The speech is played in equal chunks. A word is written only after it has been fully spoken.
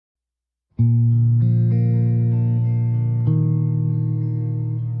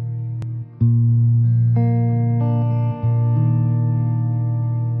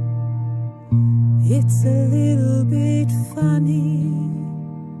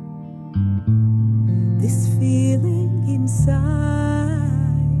this feeling inside.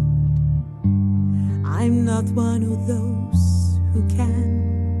 I'm not one of those who can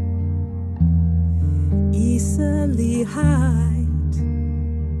easily hide.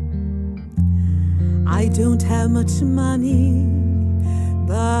 I don't have much money,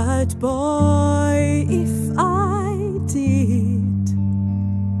 but boy, if I did,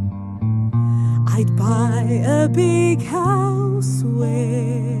 I'd buy a big house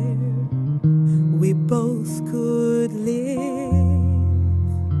where we both could live.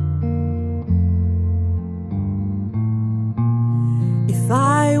 If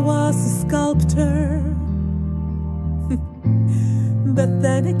I was a sculptor, but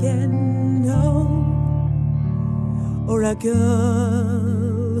then again, no. Or a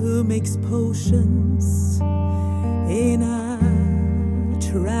girl who makes potions in a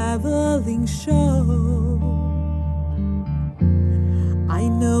traveling show. I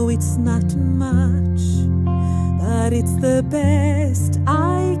know it's not much, but it's the best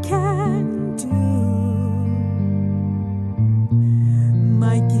I can do.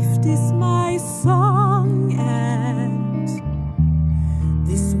 My gift is my song, and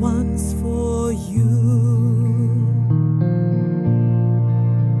this one's for you.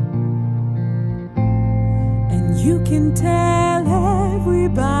 You can tell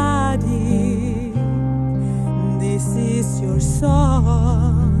everybody this is your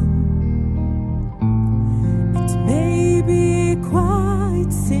song. It may be quite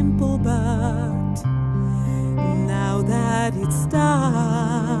simple, but now that it's done,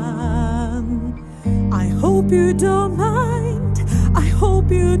 I hope you don't mind, I hope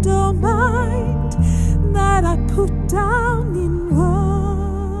you don't mind that I put down in words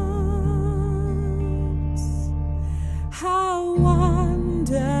how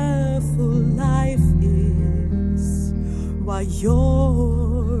wonderful life is while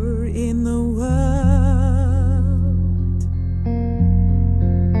you're in the world.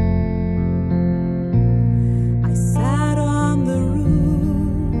 I sat on the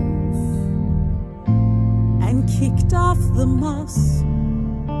roof and kicked off the moss.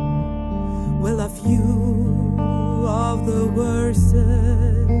 Well, a few of the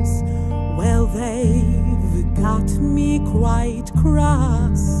verses, well, they've got me quite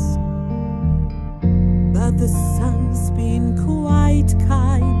cross, but the sun's been quite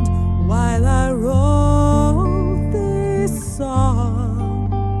kind while I wrote this song.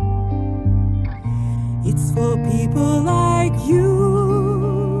 It's for people like you.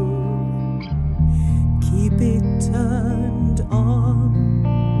 Keep it turned on.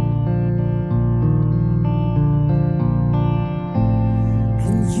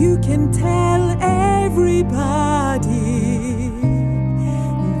 And you can tell everybody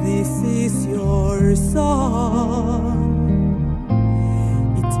this is your song.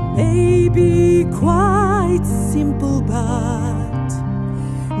 It may be quite simple, but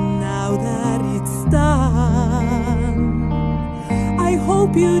now that it's done, I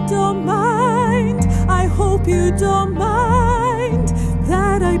hope you don't mind, I hope you don't mind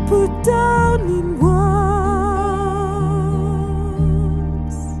that I put down in words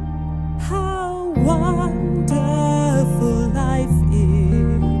how wonderful life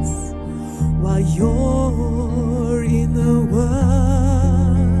is while you're in the world.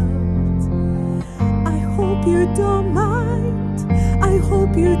 I hope you don't mind, I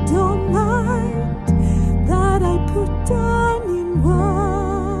hope you don't mind that I put down in words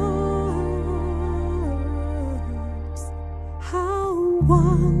how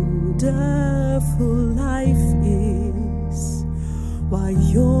wonderful life is while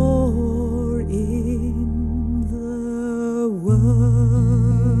you're